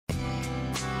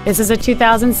This is a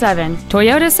 2007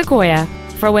 Toyota Sequoia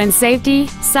for when safety,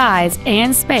 size,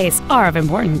 and space are of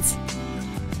importance.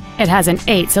 It has an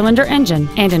 8-cylinder engine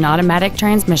and an automatic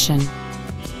transmission.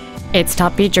 Its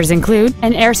top features include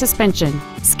an air suspension,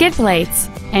 skid plates,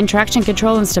 and traction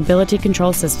control and stability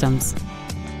control systems.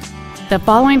 The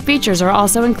following features are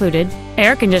also included: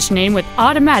 air conditioning with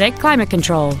automatic climate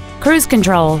control, cruise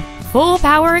control, full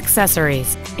power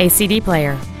accessories, a CD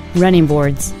player, running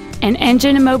boards, an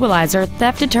engine immobilizer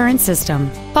theft deterrent system,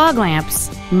 fog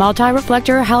lamps,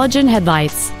 multi-reflector halogen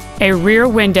headlights, a rear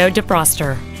window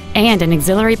defroster, and an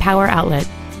auxiliary power outlet.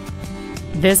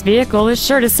 This vehicle is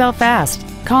sure to sell fast.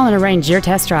 Call and arrange your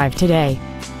test drive today.